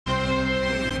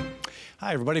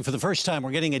Hi, everybody. For the first time,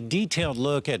 we're getting a detailed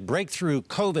look at breakthrough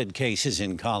COVID cases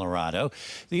in Colorado.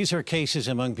 These are cases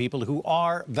among people who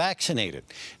are vaccinated.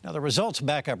 Now, the results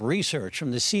back up research from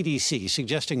the CDC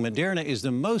suggesting Moderna is the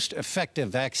most effective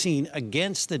vaccine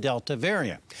against the Delta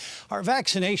variant. Our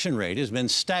vaccination rate has been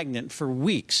stagnant for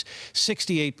weeks.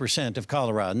 68% of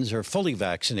Coloradans are fully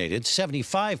vaccinated.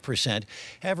 75%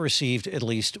 have received at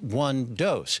least one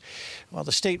dose. While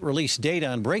the state released data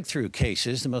on breakthrough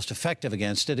cases, the most effective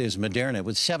against it is Moderna,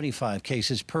 with 75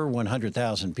 cases per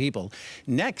 100,000 people.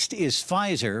 Next is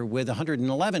Pfizer with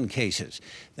 111 cases.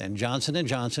 Then Johnson &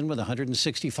 Johnson with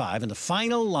 165. And the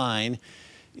final line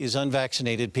is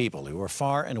unvaccinated people, who are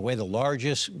far and away the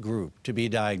largest group to be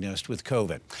diagnosed with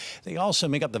COVID. They also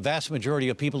make up the vast majority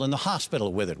of people in the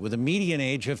hospital with it, with a median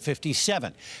age of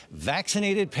 57.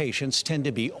 Vaccinated patients tend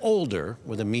to be older,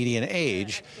 with a median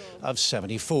age of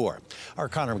 74. Our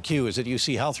Connor McHugh is at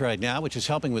UC Health right now, which is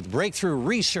helping with breakthrough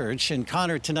research. And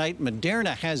Connor, tonight,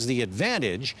 Moderna has the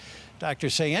advantage.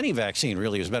 Doctors say any vaccine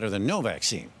really is better than no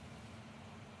vaccine.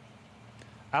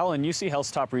 Alan, UC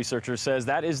Health's top researcher says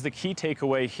that is the key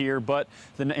takeaway here, but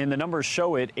the numbers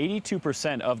show it.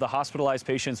 82% of the hospitalized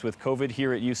patients with COVID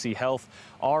here at UC Health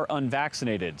are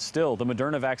unvaccinated. Still, the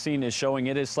Moderna vaccine is showing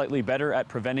it is slightly better at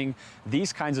preventing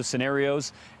these kinds of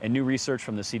scenarios, and new research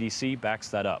from the CDC backs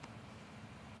that up.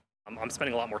 I'm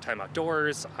spending a lot more time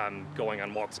outdoors. I'm going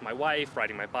on walks with my wife,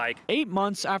 riding my bike. 8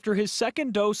 months after his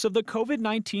second dose of the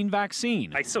COVID-19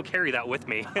 vaccine, I still carry that with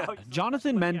me.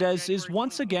 Jonathan Mendez is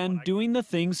once again doing the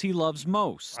things he loves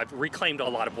most. I've reclaimed a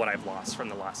lot of what I've lost from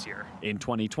the last year. In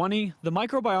 2020, the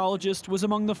microbiologist was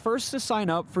among the first to sign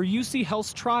up for UC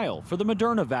Health's trial for the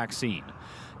Moderna vaccine.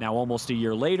 Now, almost a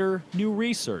year later, new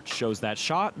research shows that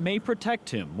shot may protect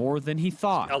him more than he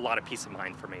thought. A lot of peace of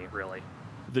mind for me, really.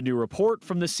 The new report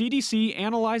from the CDC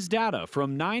analyzed data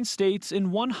from 9 states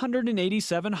and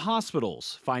 187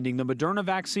 hospitals, finding the Moderna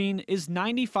vaccine is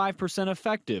 95%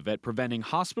 effective at preventing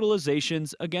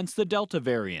hospitalizations against the Delta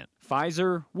variant.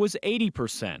 Pfizer was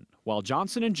 80%, while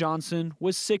Johnson & Johnson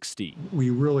was 60%. We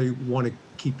really want to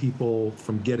keep people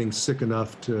from getting sick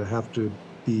enough to have to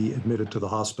be admitted to the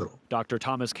hospital. Dr.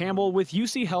 Thomas Campbell with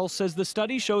UC Health says the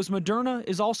study shows Moderna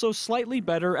is also slightly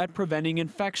better at preventing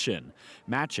infection,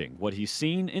 matching what he's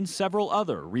seen in several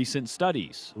other recent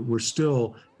studies. We're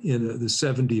still in the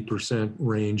 70%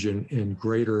 range and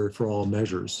greater for all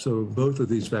measures. So both of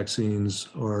these vaccines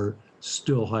are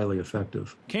still highly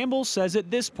effective. Campbell says at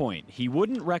this point he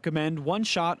wouldn't recommend one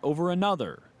shot over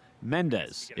another.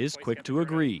 Mendez is quick to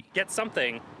agree. Get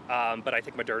something, but I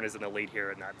think Moderna's in the lead here,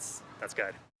 and that's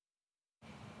good.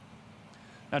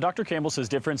 Now, Dr. Campbell says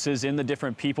differences in the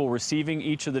different people receiving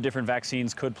each of the different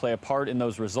vaccines could play a part in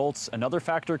those results. Another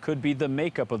factor could be the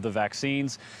makeup of the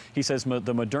vaccines. He says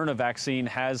the Moderna vaccine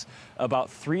has about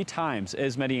 3 times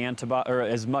as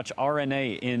much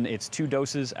RNA in its 2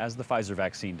 doses as the Pfizer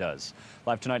vaccine does.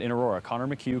 Live tonight in Aurora, Connor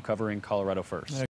McHugh covering Colorado First.